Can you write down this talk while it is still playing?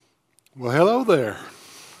Well, hello there.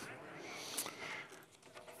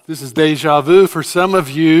 This is deja vu for some of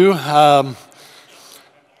you.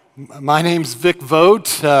 My name's Vic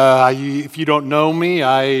Vogt. If you don't know me,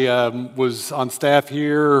 I was on staff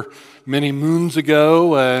here many moons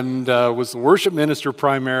ago and was the worship minister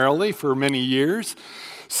primarily for many years.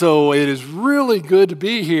 So it is really good to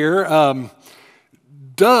be here.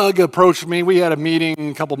 Doug approached me. We had a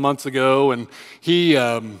meeting a couple months ago, and he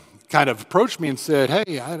kind of approached me and said,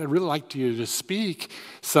 "Hey, I'd really like you to speak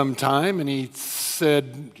sometime." And he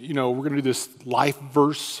said, we're going to do this life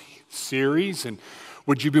verse series, and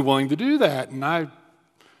would you be willing to do that? And I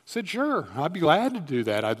said, sure, I'd be glad to do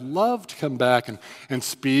that. I'd love to come back and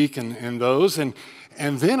speak and those. And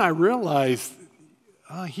then I realized,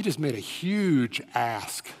 he just made a huge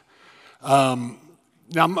ask. Now,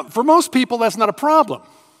 for most people, that's not a problem.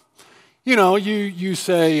 You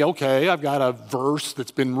say, okay, I've got a verse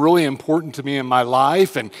that's been really important to me in my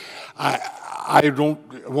life, and I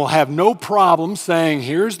will have no problem saying,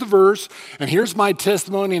 here's the verse, and here's my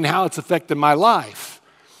testimony and how it's affected my life.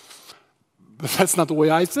 But that's not the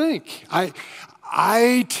way I think.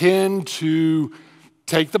 I tend to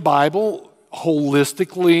take the Bible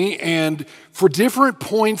holistically, and for different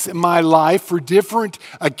points in my life, for different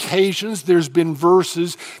occasions, there's been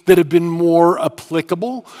verses that have been more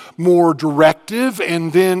applicable, more directive,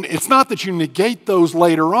 and then it's not that you negate those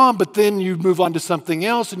later on, but then you move on to something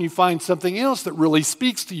else and you find something else that really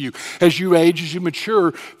speaks to you. As you age, as you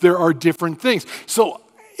mature, there are different things. So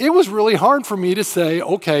it was really hard for me to say,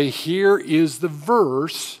 okay, here is the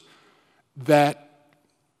verse that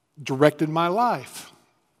directed my life.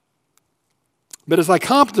 But as I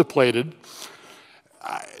contemplated,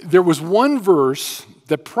 there was one verse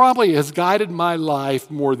that probably has guided my life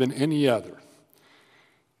more than any other.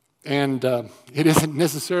 And it hasn't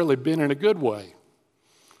necessarily been in a good way.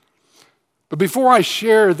 But before I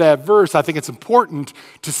share that verse, I think it's important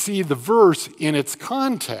to see the verse in its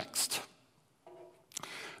context.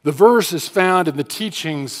 The verse is found in the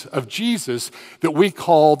teachings of Jesus that we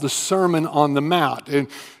call the Sermon on the Mount. And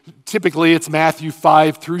typically it's Matthew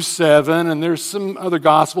 5 through 7, and there's some other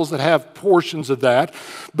Gospels that have portions of that.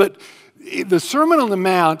 But the Sermon on the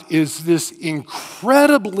Mount is this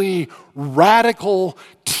incredibly radical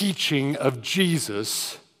teaching of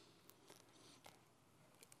Jesus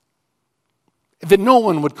that no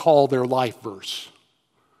one would call their life verse.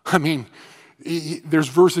 I mean, there's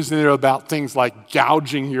verses in there about things like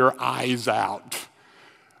gouging your eyes out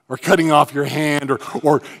or cutting off your hand,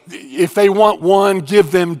 or if they want one,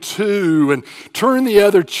 give them two, and turn the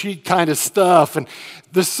other cheek kind of stuff. And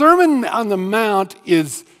the Sermon on the Mount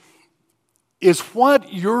is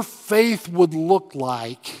what your faith would look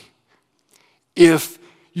like if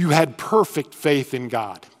you had perfect faith in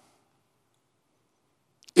God.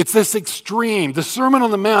 It's this extreme. The Sermon on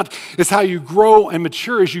the Mount is how you grow and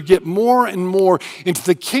mature as you get more and more into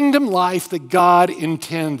the kingdom life that God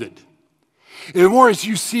intended. And the more as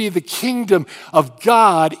you see the kingdom of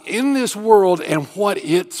God in this world and what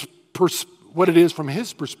it is from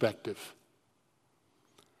His perspective.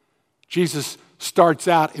 Jesus starts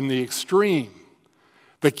out in the extreme.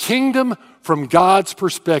 The kingdom from God's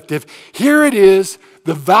perspective. Here it is,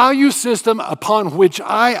 the value system upon which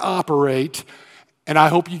I operate. And I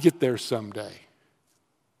hope you get there someday.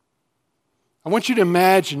 I want you to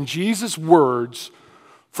imagine Jesus' words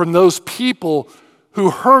from those people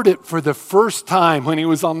who heard it for the first time when He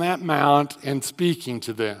was on that mount and speaking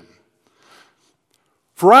to them.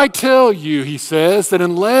 For I tell you, He says, that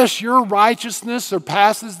unless your righteousness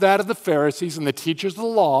surpasses that of the Pharisees and the teachers of the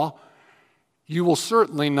law, you will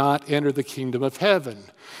certainly not enter the kingdom of heaven.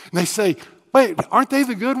 And they say, wait, aren't they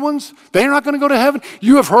the good ones? They're not going to go to heaven?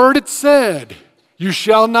 You have heard it said, you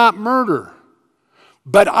shall not murder.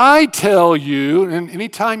 But I tell you, and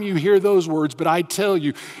anytime you hear those words, but I tell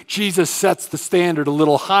you, Jesus sets the standard a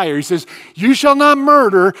little higher. He says, you shall not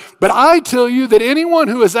murder, but I tell you that anyone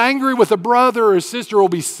who is angry with a brother or a sister will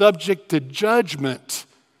be subject to judgment.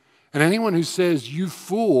 And anyone who says, you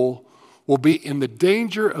fool, will be in the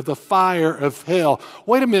danger of the fire of hell.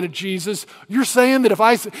 Wait a minute, Jesus. You're saying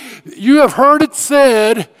that you have heard it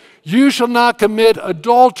said, you shall not commit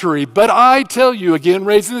adultery. But I tell you, again,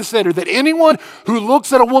 raising the standard, that anyone who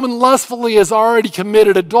looks at a woman lustfully has already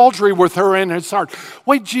committed adultery with her in his heart.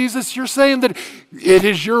 Wait, Jesus, you're saying that it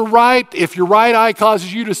is your right, if your right eye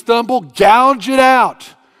causes you to stumble, gouge it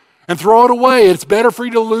out and throw it away. It's better for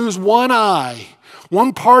you to lose one eye.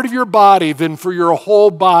 one part of your body than for your whole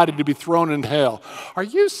body to be thrown in hell. Are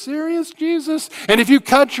you serious, Jesus? And if you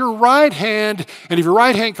cut your right hand, and if your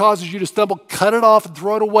right hand causes you to stumble, cut it off and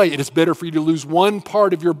throw it away. It is better for you to lose one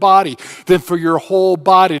part of your body than for your whole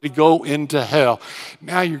body to go into hell.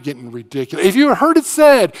 Now you're getting ridiculous. If you heard it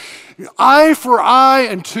said, eye for eye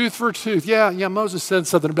and tooth for tooth. Yeah, Moses said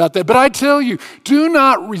something about that. But I tell you, do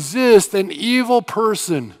not resist an evil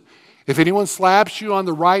person. If anyone slaps you on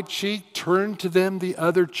the right cheek, turn to them the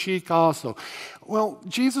other cheek also. Well,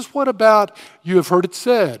 Jesus, what about you have heard it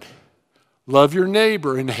said, love your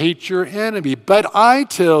neighbor and hate your enemy. But I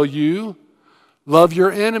tell you, love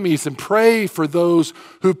your enemies and pray for those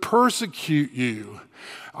who persecute you.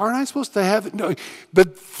 Aren't I supposed to have it? No,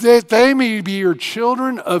 but that they may be your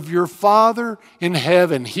children of your Father in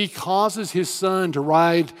heaven. He causes his sun to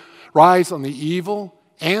rise on the evil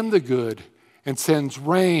and the good and sends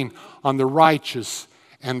rain on the righteous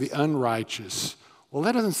and the unrighteous. Well,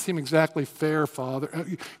 that doesn't seem exactly fair, Father.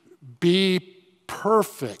 Be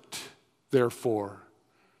perfect, therefore,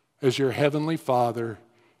 as your heavenly Father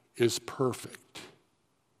is perfect.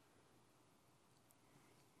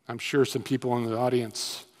 I'm sure some people in the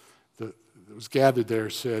audience that was gathered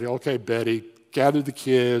there said, okay, Betty, gather the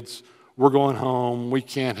kids. We're going home. We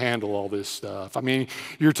can't handle all this stuff. I mean,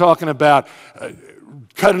 you're talking about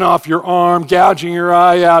cutting off your arm, gouging your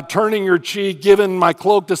eye out, turning your cheek, giving my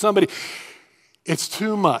cloak to somebody. It's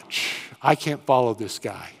too much. I can't follow this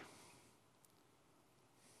guy.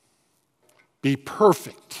 Be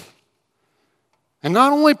perfect. And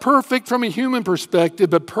not only perfect from a human perspective,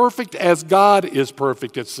 but perfect as God is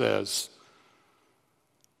perfect, it says.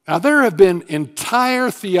 Now, there have been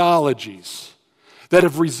entire theologies that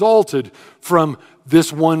have resulted from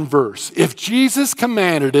this one verse. If Jesus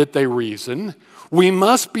commanded it, they reason, we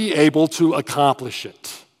must be able to accomplish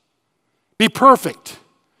it. Be perfect.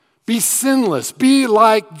 Be sinless. Be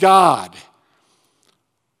like God.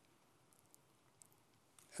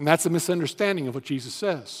 And that's a misunderstanding of what Jesus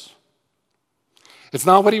says. It's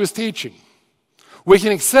not what he was teaching. We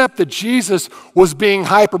can accept that Jesus was being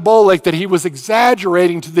hyperbolic, that he was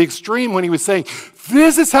exaggerating to the extreme when he was saying,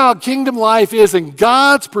 this is how kingdom life is in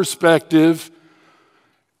God's perspective,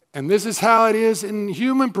 and this is how it is in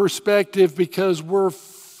human perspective because we're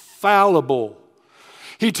fallible.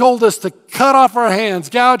 He told us to cut off our hands,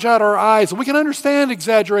 gouge out our eyes. We can understand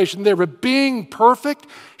exaggeration there, but being perfect,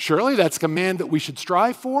 surely that's a command that we should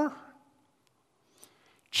strive for.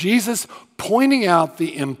 Jesus pointing out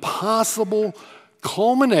the impossible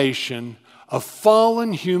culmination of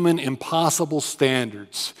fallen human impossible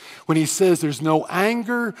standards. When he says there's no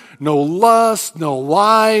anger, no lust, no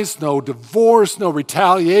lies, no divorce, no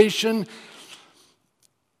retaliation,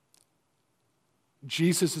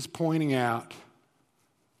 Jesus is pointing out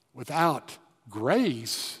without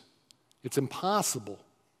grace, it's impossible.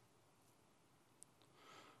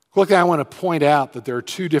 Quickly, I want to point out that there are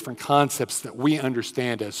two different concepts that we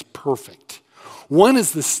understand as perfect. One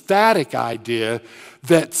is the static idea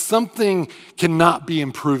that something cannot be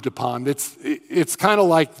improved upon. It's kind of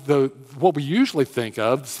like what we usually think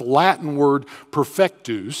of, it's the Latin word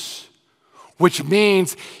perfectus, which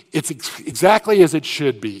means it's exactly as it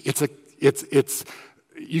should be.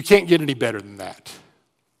 You can't get any better than that.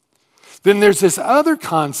 Then there's this other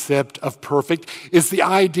concept of perfect, is the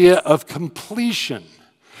idea of completion.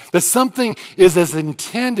 That something is as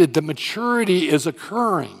intended, that maturity is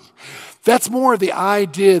occurring. That's more the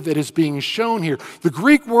idea that is being shown here. The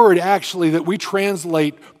Greek word actually that we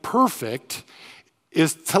translate perfect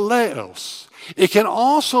is teleos. It can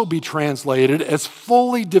also be translated as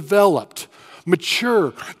fully developed,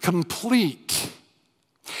 mature, complete.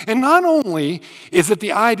 And not only is it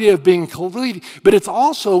the idea of being complete, but it's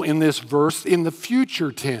also in this verse in the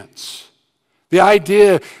future tense. The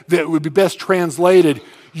idea that would be best translated,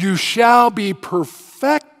 you shall be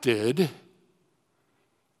perfected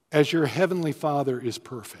as your heavenly Father is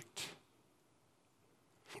perfect.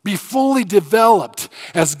 Be fully developed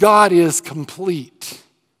as God is complete.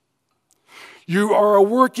 You are a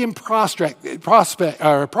work in progress.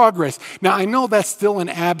 Now, I know that's still an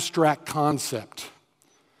abstract concept,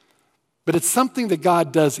 but it's something that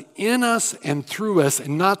God does in us and through us,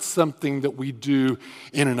 and not something that we do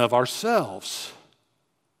in and of ourselves.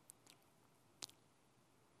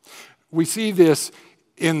 We see this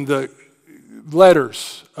in the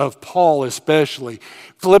letters of Paul especially.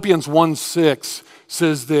 Philippians 1:6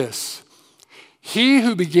 says this, he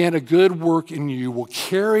who began a good work in you will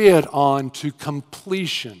carry it on to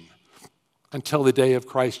completion until the day of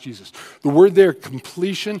Christ Jesus. The word there,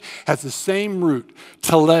 completion, has the same root,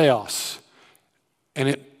 teleos, and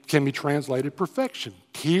it can be translated perfection.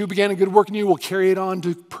 He who began a good work in you will carry it on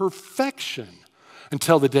to perfection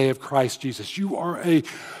until the day of Christ Jesus. You are a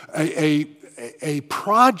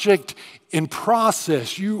project in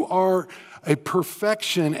process. You are a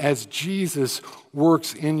perfection as Jesus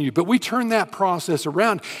works in you. But we turn that process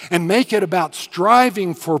around and make it about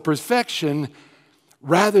striving for perfection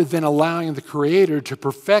rather than allowing the Creator to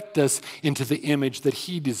perfect us into the image that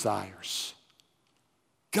He desires.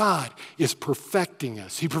 God is perfecting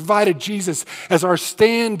us. He provided Jesus as our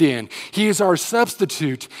stand-in. He is our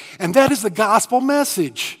substitute. And that is the gospel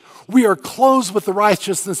message. We are clothed with the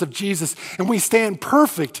righteousness of Jesus, and we stand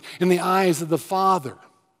perfect in the eyes of the Father.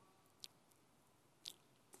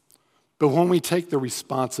 But when we take the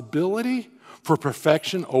responsibility for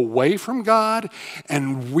perfection away from God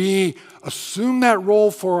and we assume that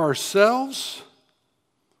role for ourselves,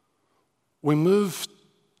 we move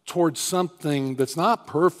towards something that's not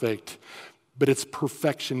perfect, but it's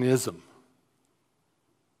perfectionism.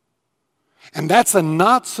 And that's a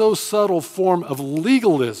not so subtle form of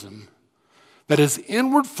legalism that is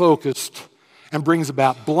inward focused and brings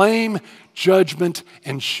about blame, judgment,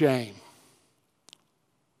 and shame.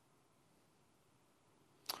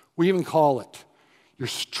 We even call it, you're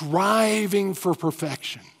striving for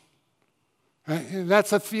perfection. Right?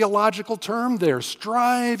 That's a theological term there,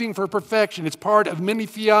 striving for perfection. It's part of many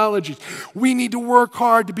theologies. We need to work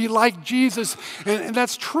hard to be like Jesus, and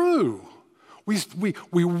that's true.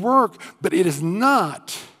 We work, but it is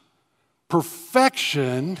not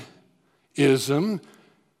perfectionism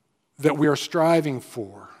that we are striving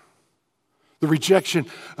for. The rejection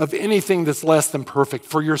of anything that's less than perfect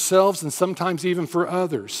for yourselves and sometimes even for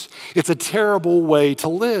others. It's a terrible way to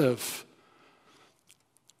live.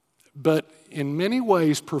 But in many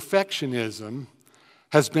ways, perfectionism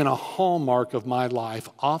has been a hallmark of my life,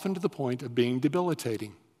 often to the point of being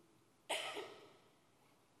debilitating.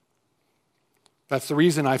 That's the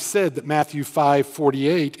reason I've said that Matthew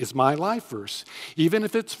 5:48 is my life verse, even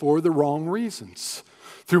if it's for the wrong reasons.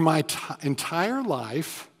 Through my entire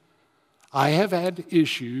life, I have had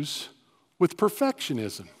issues with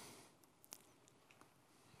perfectionism.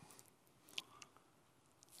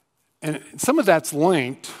 And some of that's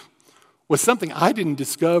linked with something I didn't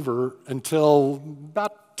discover until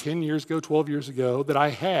about 10 years ago, 12 years ago, that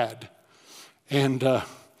I had. And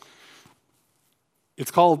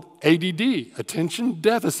it's called ADD, Attention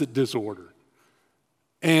Deficit Disorder.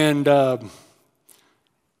 And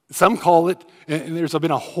some call it, and there's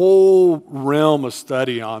been a whole realm of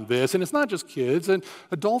study on this, and it's not just kids, and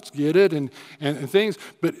adults get it and things,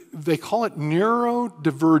 but they call it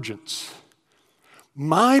neurodivergence.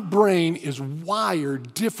 My brain is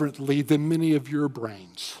wired differently than many of your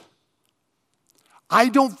brains. I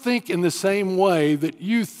don't think in the same way that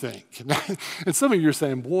you think. And some of you are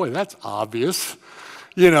saying, boy, that's obvious.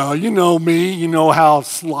 You know me, you know how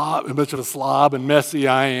much of a slob and messy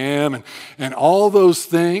I am and all those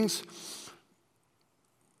things.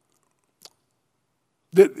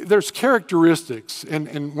 There's characteristics,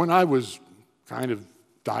 and when I was kind of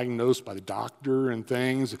diagnosed by the doctor and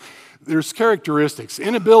things, there's characteristics,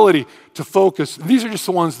 inability to focus. These are just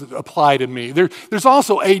the ones that apply to me. There's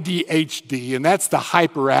also ADHD, and that's the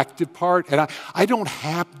hyperactive part, and I don't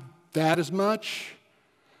have that as much,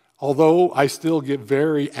 although I still get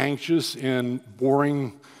very anxious in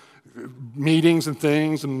boring meetings and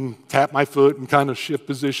things and tap my foot and kind of shift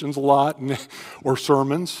positions a lot, or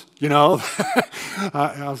sermons,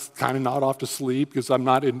 I was kind of not off to sleep because I'm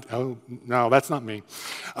not in, oh, no, that's not me.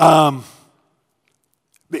 The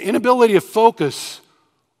inability to focus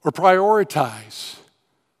or prioritize.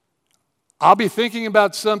 I'll be thinking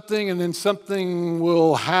about something and then something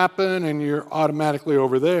will happen and you're automatically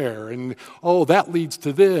over there. And, oh, that leads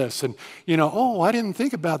to this. And, oh, I didn't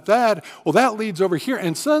think about that. Well, that leads over here.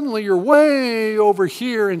 And suddenly you're way over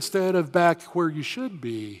here instead of back where you should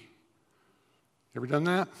be. Ever done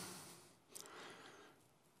that?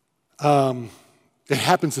 It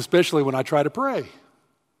happens especially when I try to pray.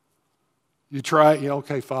 You try,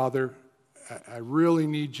 okay, Father, I really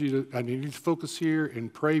need you to focus here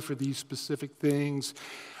and pray for these specific things.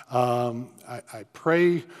 I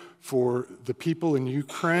pray for the people in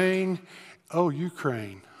Ukraine. Oh,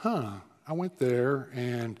 Ukraine, I went there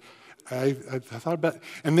and I thought about it.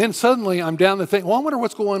 And then suddenly I'm down to think, well, I wonder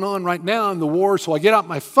what's going on right now in the war. So I get out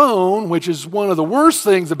my phone, which is one of the worst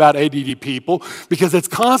things about ADD people, because it's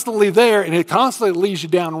constantly there and it constantly leads you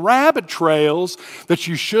down rabbit trails that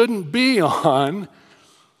you shouldn't be on.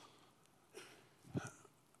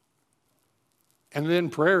 And then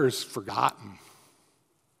prayer is forgotten.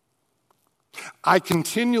 I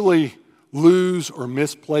continually lose or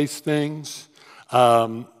misplace things.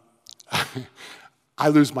 I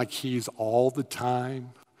lose my keys all the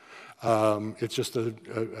time. It's just a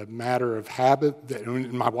matter of habit.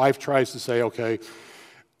 And my wife tries to say, okay,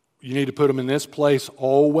 you need to put them in this place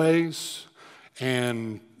always,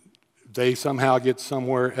 and they somehow get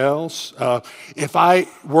somewhere else. If I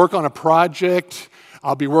work on a project,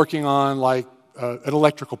 I'll be working on like an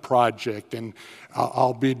electrical project, and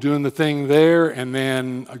I'll be doing the thing there, and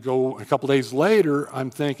then I go a couple days later, I'm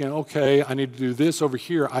thinking, okay, I need to do this over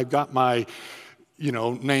here. I've got my,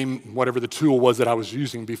 name whatever the tool was that I was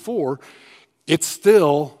using before. It's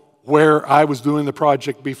still where I was doing the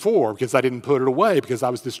project before because I didn't put it away because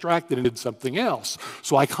I was distracted and did something else.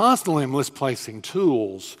 So I constantly am misplacing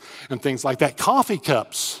tools and things like that. Coffee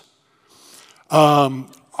cups.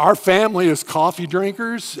 Our family is coffee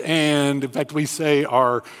drinkers, and in fact, we say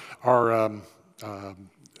our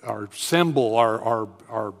symbol,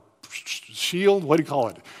 our shield. What do you call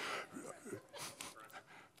it?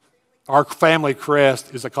 Our family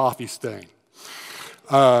crest is a coffee stain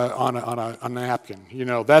on a napkin.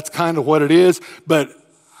 That's kind of what it is. But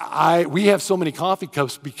we have so many coffee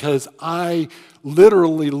cups because I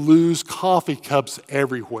literally lose coffee cups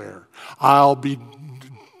everywhere. I'll be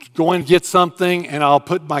going to get something, and I'll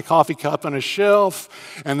put my coffee cup on a shelf,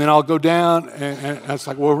 and then I'll go down, and it's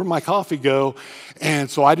like, well, where'd my coffee go? And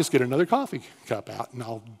so I just get another coffee cup out, and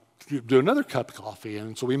I'll do another cup of coffee,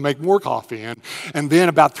 and so we make more coffee. And then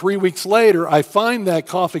about 3 weeks later, I find that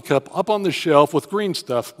coffee cup up on the shelf with green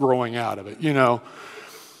stuff growing out of it,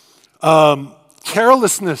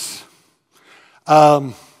 Carelessness.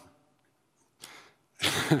 There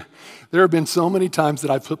have been so many times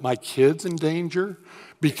that I've put my kids in danger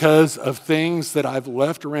because of things that I've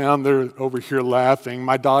left around. They're over here laughing.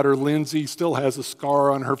 My daughter, Lindsay, still has a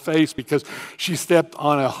scar on her face because she stepped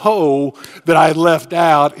on a hoe that I left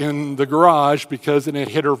out in the garage because it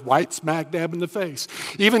hit her right smack dab in the face.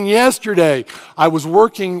 Even yesterday, I was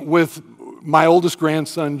working with my oldest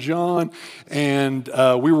grandson, John, and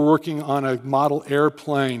we were working on a model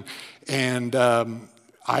airplane, and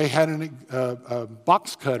I had a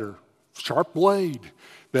box cutter, sharp blade,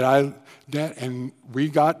 and we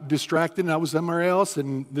got distracted, and I was somewhere else.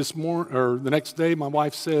 And the next day, my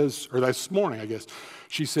wife says, or this morning, I guess,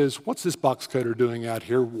 she says, "What's this box cutter doing out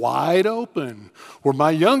here, wide open, where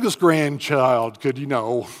my youngest grandchild could,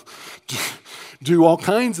 do all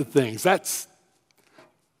kinds of things?" That's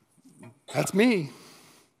me.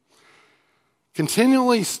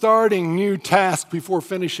 Continually starting new tasks before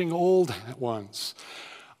finishing old ones.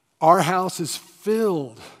 Our house is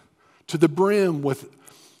filled to the brim with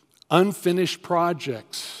unfinished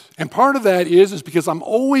projects. And part of that is because I'm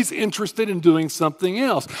always interested in doing something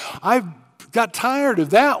else. I've got tired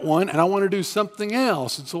of that one, and I want to do something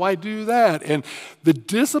else. And so I do that. And the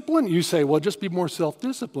discipline, you say, well, just be more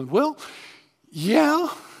self-disciplined. Well, yeah,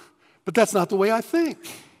 but that's not the way I think.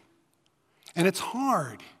 And it's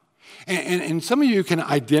hard. And some of you can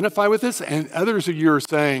identify with this, and others of you are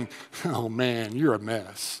saying, oh man, you're a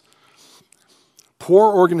mess.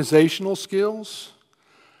 Poor organizational skills.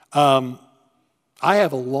 I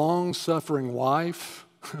have a long-suffering wife,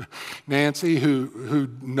 Nancy, who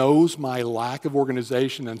knows my lack of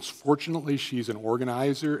organization, and fortunately she's an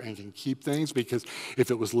organizer and can keep things, because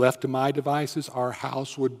if it was left to my devices, our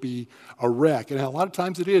house would be a wreck. And a lot of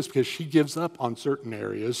times it is, because she gives up on certain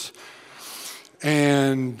areas,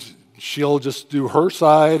 and she'll just do her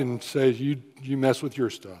side and say, you mess with your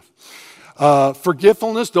stuff.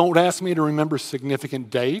 Forgetfulness, don't ask me to remember significant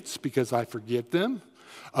dates because I forget them.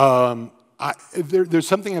 There's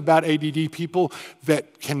something about ADD people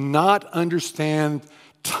that cannot understand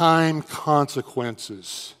time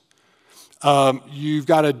consequences. You've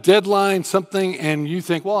got a deadline, something, and you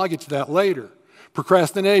think, well, I'll get to that later.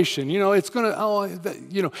 Procrastination, it's going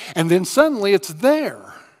to, and then suddenly it's there.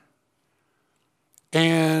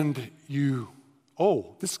 And this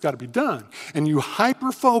has got to be done. And you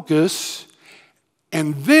hyper-focus,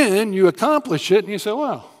 and then you accomplish it, and you say,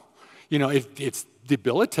 well, it's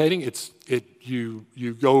debilitating. You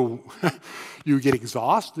get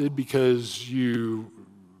exhausted because you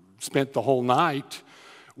spent the whole night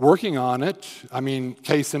working on it. I mean,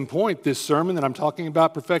 case in point, this sermon that I'm talking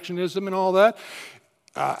about, perfectionism and all that,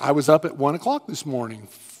 I was up at 1 o'clock this morning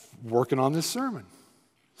working on this sermon.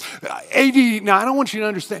 Now I don't want you to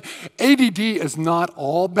understand, ADD is not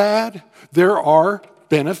all bad. There are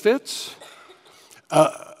benefits.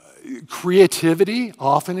 Creativity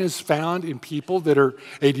often is found in people that are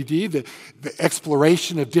ADD, the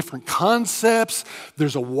exploration of different concepts.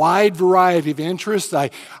 There's a wide variety of interests. I'm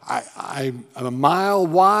a mile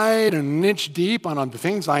wide and an inch deep on the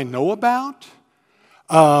things I know about.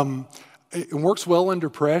 It works well under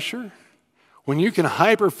pressure. When you can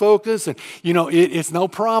hyper-focus and, it's no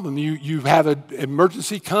problem. You have an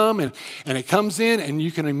emergency come and it comes in and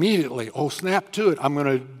you can immediately, snap to it. I'm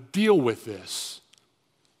going to deal with this.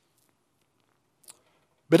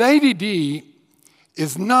 But ADD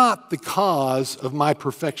is not the cause of my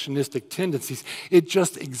perfectionistic tendencies. It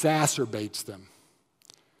just exacerbates them.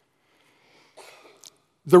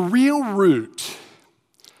 The real root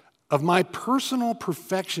of my personal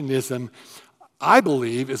perfectionism, I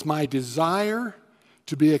believe, is my desire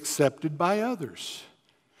to be accepted by others,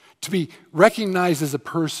 to be recognized as a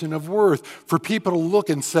person of worth, for people to look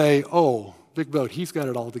and say, oh, Big Boat, he's got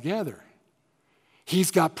it all together.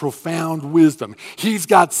 He's got profound wisdom. He's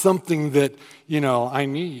got something that, I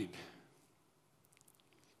need.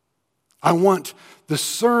 I want the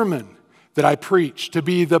sermon that I preach to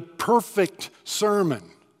be the perfect sermon,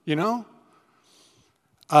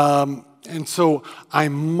 And so I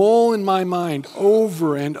mull in my mind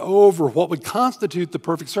over and over what would constitute the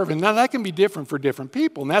perfect sermon. Now, that can be different for different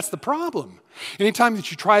people, and that's the problem. Anytime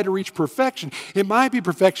that you try to reach perfection, it might be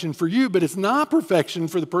perfection for you, but it's not perfection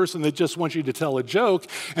for the person that just wants you to tell a joke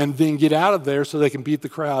and then get out of there so they can beat the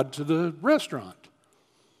crowd to the restaurant.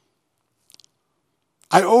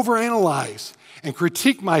 I overanalyze and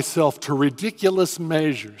critique myself to ridiculous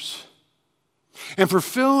measures. And for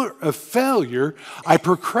fear of failure, I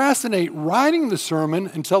procrastinate writing the sermon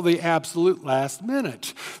until the absolute last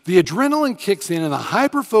minute. The adrenaline kicks in and the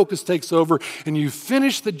hyper-focus takes over, and you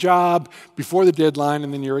finish the job before the deadline,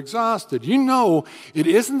 and then you're exhausted. You know it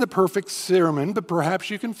isn't the perfect sermon, but perhaps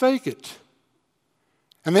you can fake it.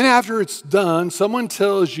 And then after it's done, someone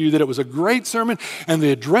tells you that it was a great sermon, and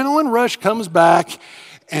the adrenaline rush comes back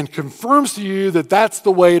and confirms to you that that's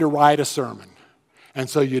the way to write a sermon. And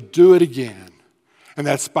so you do it again. And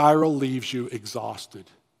that spiral leaves you exhausted.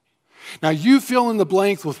 Now, you fill in the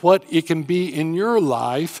blank with what it can be in your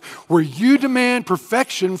life where you demand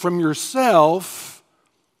perfection from yourself,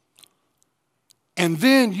 and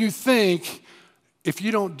then you think, if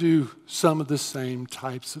you don't do some of the same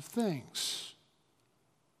types of things.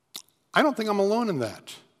 I don't think I'm alone in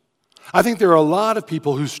that. I think there are a lot of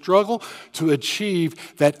people who struggle to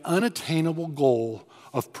achieve that unattainable goal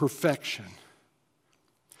of perfection.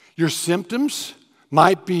 Your symptoms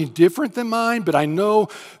might be different than mine, but I know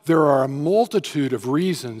there are a multitude of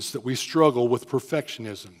reasons that we struggle with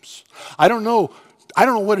perfectionisms. I don't know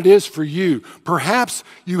what it is for you. Perhaps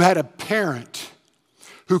you had a parent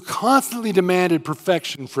who constantly demanded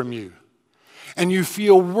perfection from you, and you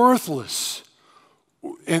feel worthless,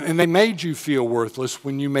 and they made you feel worthless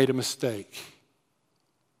when you made a mistake.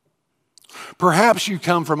 Perhaps you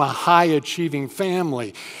come from a high-achieving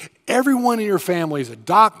family. Everyone in your family is a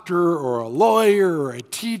doctor or a lawyer or a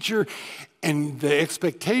teacher, and the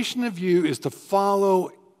expectation of you is to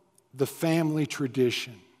follow the family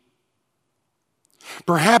tradition.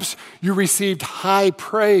 Perhaps you received high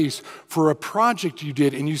praise for a project you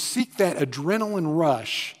did, and you seek that adrenaline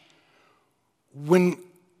rush when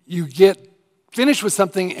you get finished with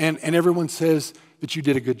something and everyone says that you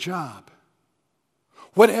did a good job.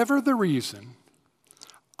 Whatever the reason,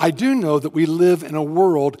 I do know that we live in a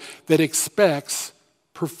world that expects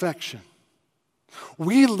perfection.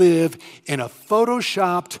 We live in a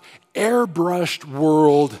photoshopped, airbrushed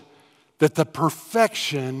world that the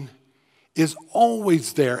perfection is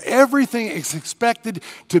always there. Everything is expected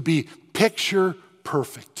to be picture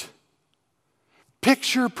perfect.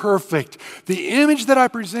 Picture perfect. The image that I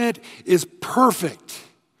present is perfect.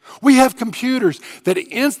 We have computers that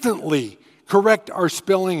instantly correct our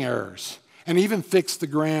spelling errors and even fix the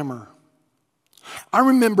grammar. I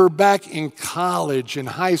remember back in college and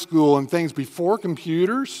high school and things before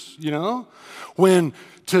computers, when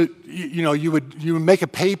you would make a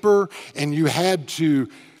paper and you had to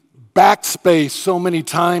backspace so many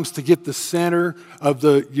times to get the center of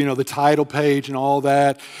the title page and all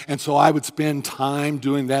that. And so I would spend time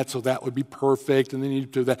doing that so that would be perfect, and then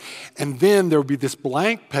you'd do that. And then there would be this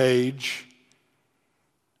blank page.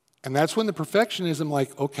 And that's when the perfectionism,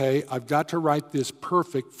 like, okay, I've got to write this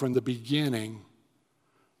perfect from the beginning.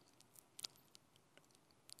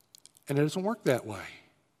 And it doesn't work that way.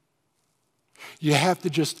 You have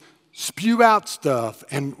to just spew out stuff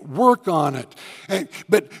and work on it.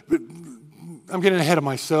 But I'm getting ahead of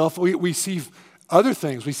myself. We see other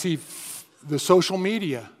things. We see the social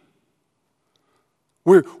media.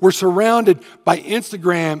 We're surrounded by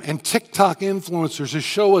Instagram and TikTok influencers who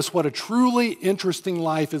show us what a truly interesting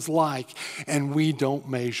life is like, and we don't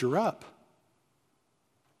measure up.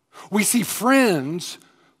 We see friends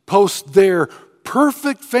post their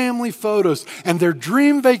perfect family photos and their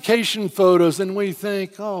dream vacation photos, and we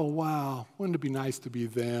think, oh, wow, wouldn't it be nice to be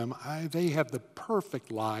them? They have the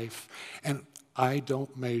perfect life, and I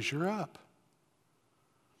don't measure up.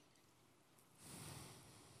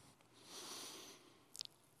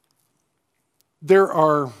 There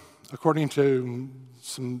are, according to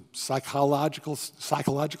some psychological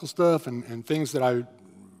stuff and things that I've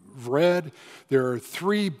read, there are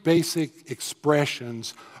 3 basic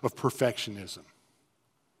expressions of perfectionism.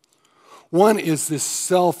 One is this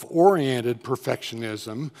self-oriented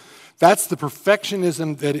perfectionism. That's the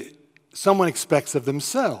perfectionism that someone expects of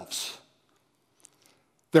themselves.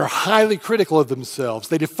 They're highly critical of themselves.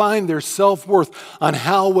 They define their self-worth on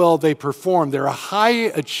how well they perform. They're a high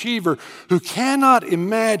achiever who cannot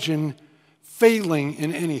imagine failing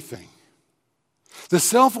in anything. The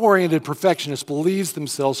self-oriented perfectionist believes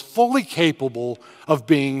themselves fully capable of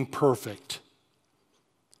being perfect.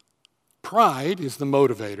 Pride is the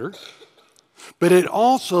motivator, but it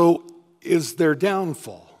also is their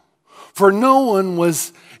downfall. For no one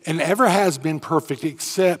was and ever has been perfect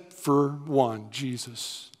except for one,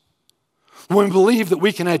 Jesus. When we believe that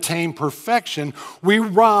we can attain perfection, we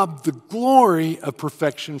rob the glory of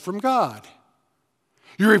perfection from God.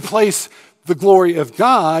 You replace the glory of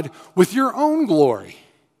God with your own glory.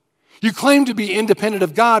 You claim to be independent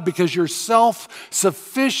of God because you're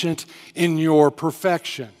self-sufficient in your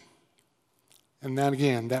perfection. And then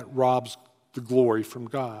again, that robs the glory from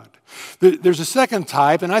God. There's a second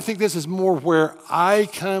type, and I think this is more where I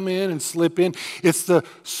come in and slip in. It's the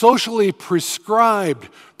socially prescribed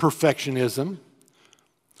perfectionism.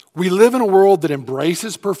 We live in a world that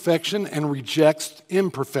embraces perfection and rejects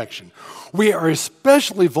imperfection. We are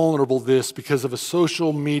especially vulnerable to this because of a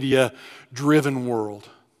social media-driven world.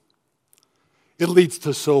 It leads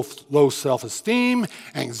to low self-esteem,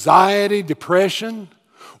 anxiety, depression.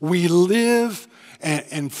 We live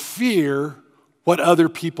and fear what other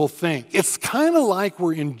people think. It's kind of like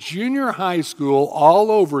we're in junior high school all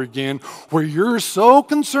over again, where you're so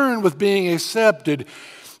concerned with being accepted,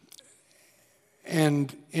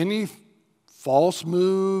 and any false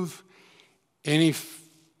move,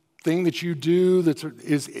 anything that you do that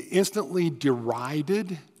is instantly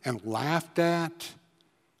derided and laughed at.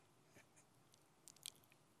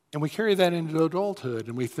 And we carry that into adulthood,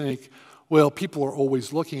 and we think, well, people are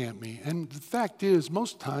always looking at me. And the fact is,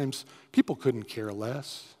 most times, people couldn't care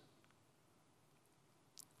less.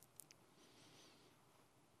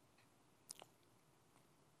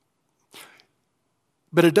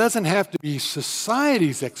 But it doesn't have to be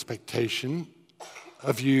society's expectation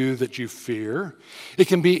of you that you fear. It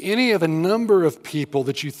can be any of a number of people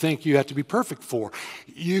that you think you have to be perfect for.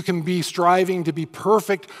 You can be striving to be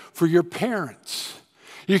perfect for your parents.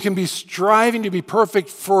 You can be striving to be perfect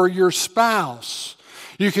for your spouse.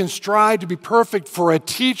 You can strive to be perfect for a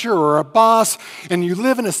teacher or a boss, and you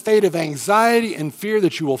live in a state of anxiety and fear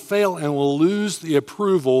that you will fail and will lose the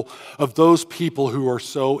approval of those people who are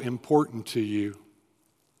so important to you.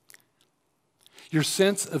 Your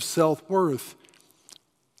sense of self-worth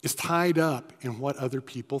is tied up in what other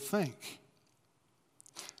people think.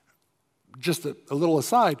 Just a little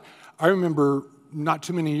aside, I remember not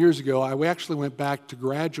too many years ago, we actually went back to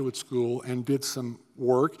graduate school and did some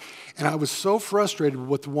work, and I was so frustrated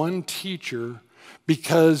with one teacher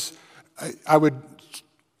because I would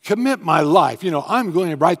commit my life. You know, I'm going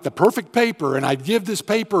to write the perfect paper, and I'd give this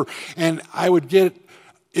paper, and I would get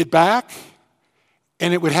it back,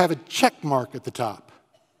 and it would have a check mark at the top.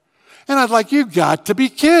 And I'd like, you got to be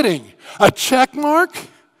kidding. A check mark?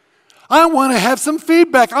 I want to have some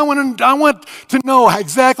feedback. I want to know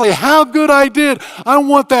exactly how good I did. I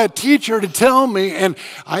want that teacher to tell me. And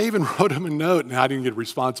I even wrote him a note, and I didn't get a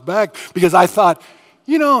response back because I thought,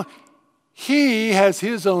 you know, he has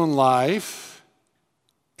his own life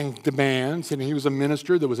and demands, and he was a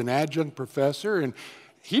minister that was an adjunct professor, and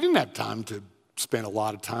he didn't have time to spend a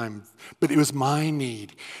lot of time. But it was my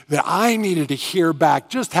need, that I needed to hear back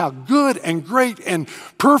just how good and great and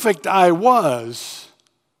perfect I was.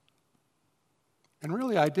 And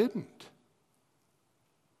really, I didn't.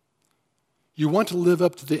 You want to live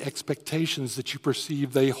up to the expectations that you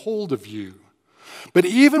perceive they hold of you. But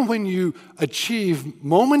even when you achieve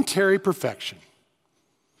momentary perfection,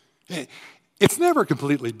 it's never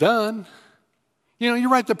completely done. You know,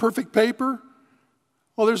 you write the perfect paper.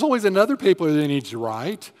 Well, there's always another paper that needs to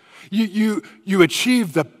write. You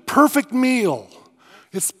achieve the perfect meal.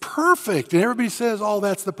 It's perfect. And everybody says, oh,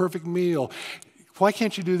 that's the perfect meal. Why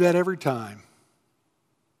can't you do that every time?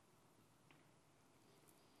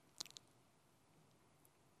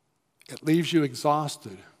 It leaves you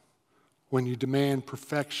exhausted when you demand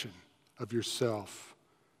perfection of yourself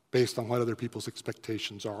based on what other people's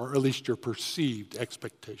expectations are, or at least your perceived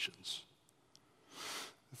expectations.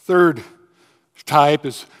 The third type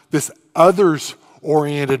is this others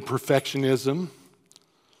oriented perfectionism.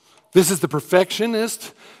 This is the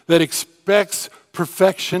perfectionist that expects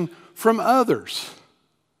perfection from others.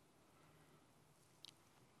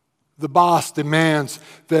 The boss demands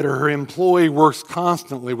that her employee works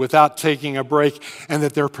constantly without taking a break and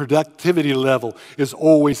that their productivity level is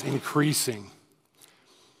always increasing.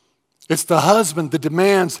 It's the husband that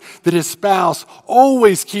demands that his spouse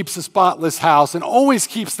always keeps a spotless house and always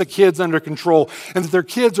keeps the kids under control and that their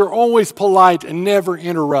kids are always polite and never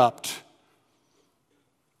interrupt.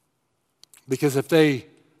 Because if they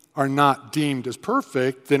are not deemed as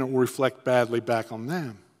perfect, then it will reflect badly back on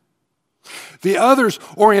them. The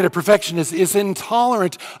others-oriented perfectionist is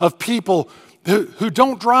intolerant of people who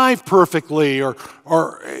don't drive perfectly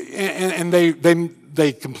and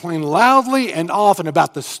they complain loudly and often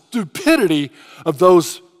about the stupidity of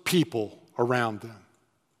those people around them.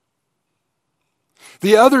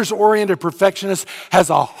 The others-oriented perfectionist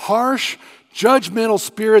has a harsh, judgmental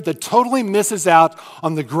spirit that totally misses out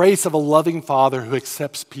on the grace of a loving Father who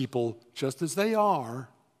accepts people just as they are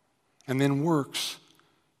and then works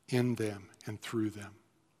in them and through them.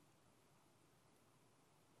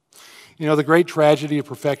 You know, the great tragedy of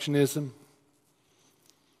perfectionism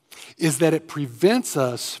is that it prevents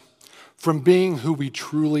us from being who we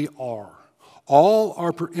truly are. All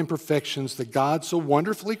our imperfections that God so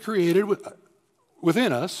wonderfully created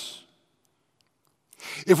within us,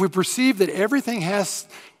 if we perceive that everything has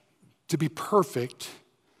to be perfect,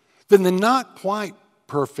 then the not quite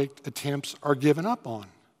perfect attempts are given up on.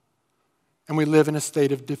 And we live in a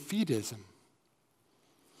state of defeatism.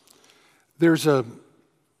 There's a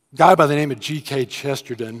guy by the name of G.K.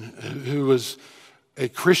 Chesterton who was a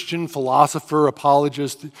Christian philosopher,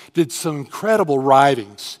 apologist, did some incredible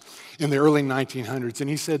writings in the early 1900s. And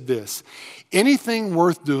he said this: anything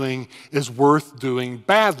worth doing is worth doing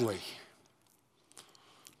badly.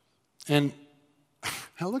 And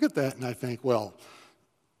I look at that and I think, well,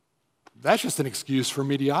 that's just an excuse for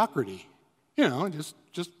mediocrity. You know, just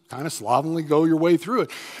kind of slovenly go your way through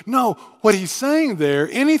it. No, what he's saying there,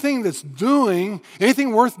 anything worth doing,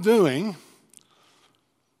 anything worth,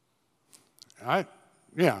 I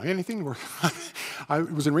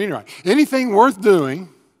wasn't reading right. Anything worth doing,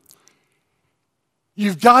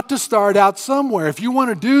 you've got to start out somewhere. If you want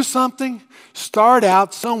to do something, start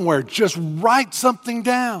out somewhere. Just write something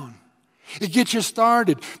down. It gets you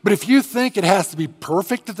started. But if you think it has to be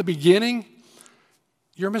perfect at the beginning,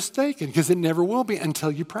 you're mistaken, because it never will be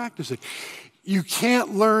until you practice it. You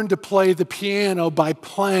can't learn to play the piano by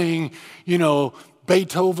playing,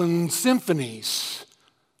 Beethoven symphonies.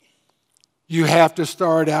 You have to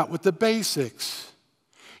start out with the basics.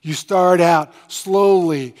 You start out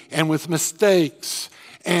slowly and with mistakes.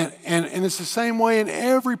 And it's the same way in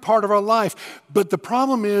every part of our life. But the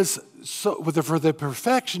problem is, for the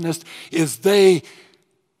perfectionist, is they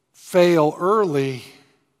fail early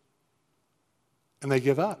and they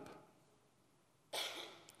give up.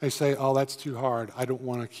 They say, oh, that's too hard. I don't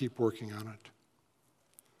want to keep working on it.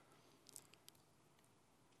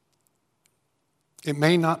 It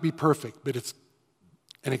may not be perfect, but it's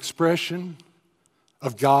an expression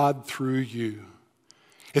of God through you.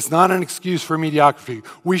 It's not an excuse for mediocrity.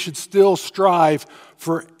 We should still strive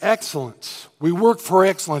for excellence. We work for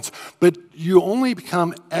excellence, but you only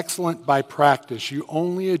become excellent by practice. You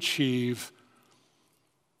only achieve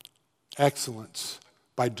excellence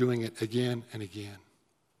by doing it again and again.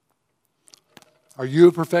 Are you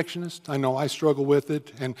a perfectionist? I know I struggle with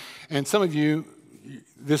it, and some of you,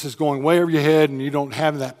 this is going way over your head and you don't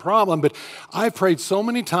have that problem, but I've prayed so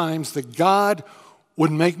many times that God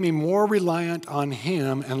would make me more reliant on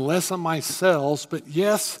Him and less on myself, but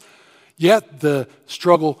yet the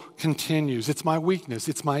struggle continues. It's my weakness.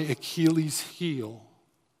 It's my Achilles heel.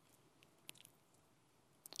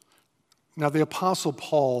 Now, the Apostle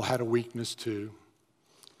Paul had a weakness too.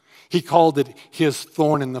 He called it his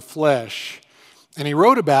thorn in the flesh, and he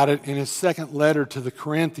wrote about it in his second letter to the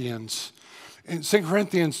Corinthians. In 2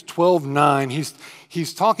 Corinthians 12:9,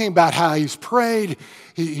 he's talking about how he's prayed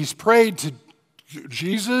to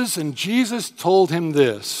Jesus, and Jesus told him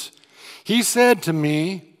this. He said to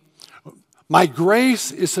me, my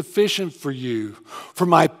grace is sufficient for you, for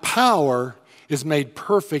my power is made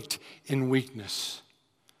perfect in weakness.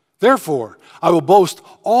 Therefore, I will boast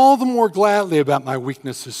all the more gladly about my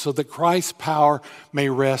weaknesses so that Christ's power may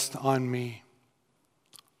rest on me.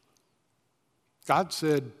 God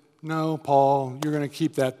said, no, Paul, you're going to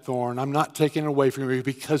keep that thorn. I'm not taking it away from you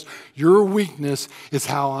because your weakness is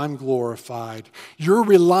how I'm glorified. Your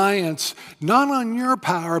reliance, not on your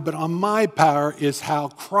power, but on my power, is how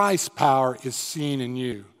Christ's power is seen in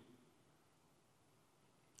you.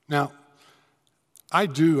 Now, I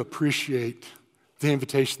do appreciate the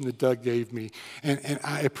invitation that Doug gave me. And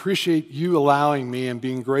I appreciate you allowing me and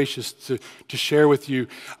being gracious to share with you.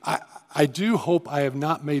 I do hope I have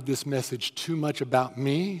not made this message too much about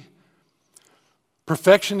me.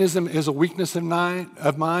 Perfectionism is a weakness of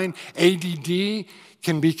mine. ADD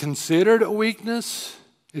can be considered a weakness.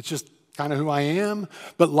 It's just kind of who I am.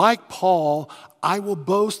 But like Paul, I will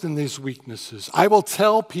boast in these weaknesses. I will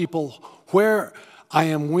tell people where I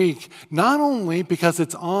am weak, not only because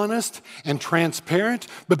it's honest and transparent,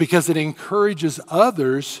 but because it encourages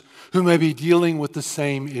others who may be dealing with the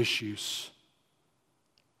same issues.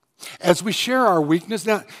 As we share our weakness,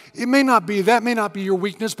 now that may not be your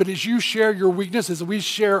weakness, but as you share your weakness, as we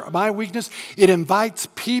share my weakness, it invites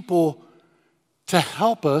people to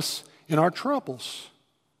help us in our troubles.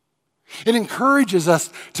 It encourages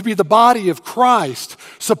us to be the body of Christ,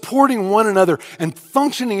 supporting one another and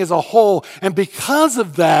functioning as a whole. And because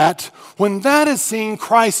of that, when that is seen,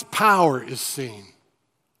 Christ's power is seen.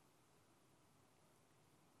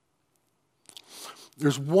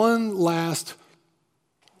 There's one last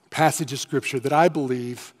passage of Scripture that I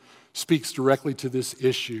believe speaks directly to this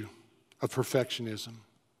issue of perfectionism.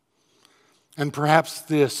 And perhaps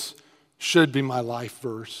this should be my life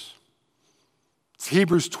verse. It's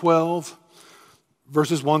Hebrews 12,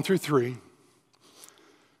 verses 1 through 3.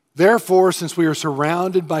 Therefore, since we are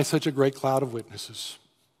surrounded by such a great cloud of witnesses,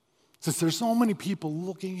 since there's so many people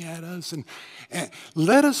looking at us, and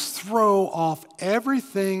let us throw off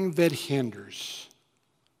everything that hinders.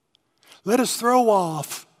 Let us throw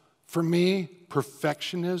off, for me,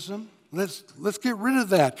 perfectionism. Let's get rid of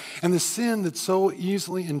that and the sin that so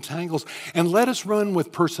easily entangles. And let us run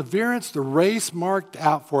with perseverance the race marked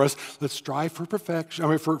out for us. Let's strive for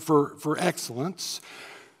perfection, for excellence.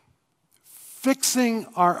 Fixing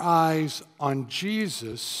our eyes on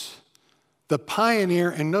Jesus, the pioneer,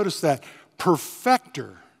 and notice that,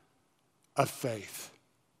 perfecter of faith.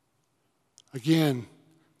 Again,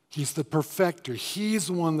 he's the perfecter. He's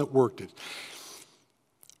the one that worked it.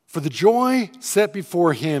 For the joy set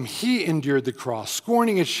before him, he endured the cross,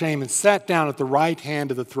 scorning its shame, and sat down at the right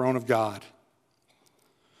hand of the throne of God.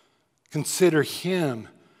 Consider him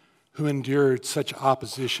who endured such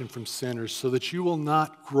opposition from sinners, so that you will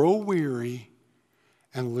not grow weary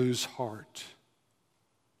and lose heart.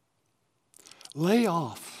 Lay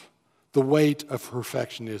off the weight of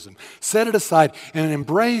perfectionism. Set it aside and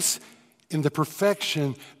embrace in the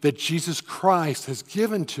perfection that Jesus Christ has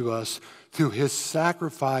given to us through his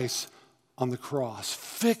sacrifice on the cross.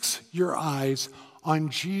 Fix your eyes on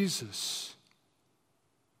Jesus.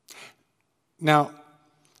 Now,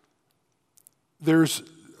 there's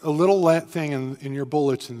a little thing in your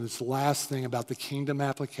bulletin, this last thing about the kingdom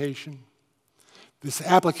application. This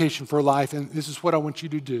application for life, and this is what I want you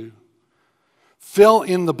to do. Fill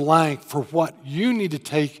in the blank for what you need to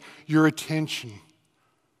take your attention.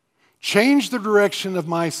 Change the direction of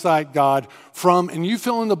my sight, God, from, and you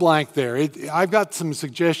fill in the blank there. I've got some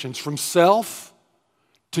suggestions, from self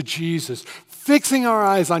to Jesus. Fixing our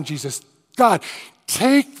eyes on Jesus. God,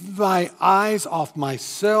 take my eyes off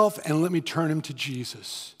myself and let me turn them to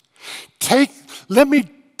Jesus. Let me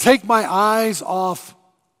take my eyes off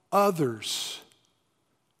others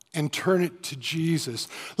and turn it to Jesus.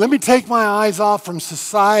 Let me take my eyes off from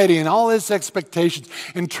society and all its expectations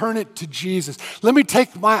and turn it to Jesus. Let me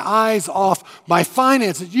take my eyes off my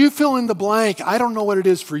finances. You fill in the blank. I don't know what it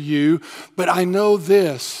is for you, but I know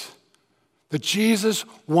this, that Jesus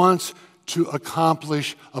wants to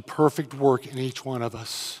accomplish a perfect work in each one of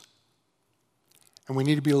us. And we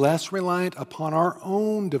need to be less reliant upon our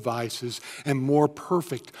own devices and more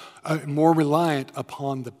reliant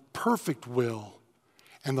upon the perfect will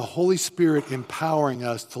and the Holy Spirit empowering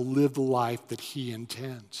us to live the life that he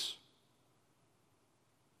intends.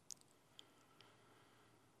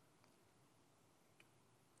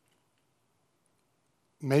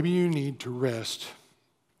 Maybe you need to rest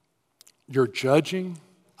your judging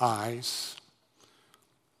eyes,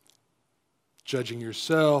 judging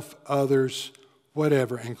yourself, others,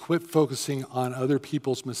 whatever, and quit focusing on other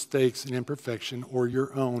people's mistakes and imperfection or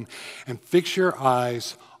your own, and fix your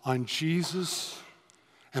eyes on Jesus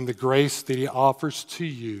and the grace that he offers to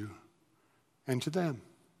you and to them.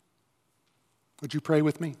 Would you pray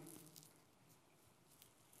with me?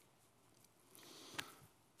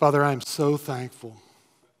 Father, I'm so thankful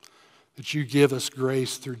that you give us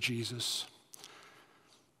grace through Jesus.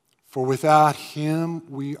 For without him,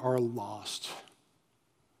 we are lost.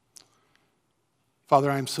 Father,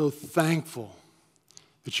 I'm so thankful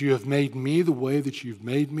that you have made me the way that you've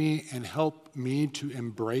made me and helped me to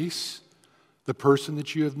embrace the person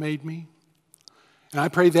that you have made me. And I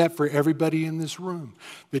pray that for everybody in this room,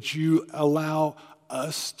 that you allow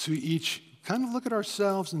us to each kind of look at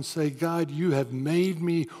ourselves and say, God, you have made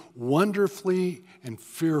me wonderfully and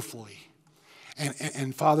fearfully.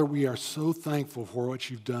 And Father, we are so thankful for what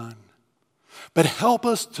you've done. But help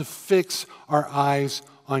us to fix our eyes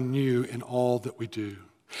on you in all that we do.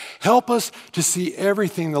 Help us to see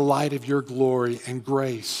everything in the light of your glory and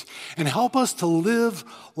grace. And help us to live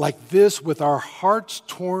like this with our hearts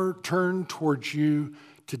turned towards you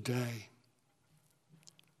today.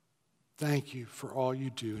 Thank you for all you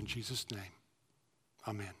do. In Jesus' name,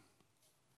 amen.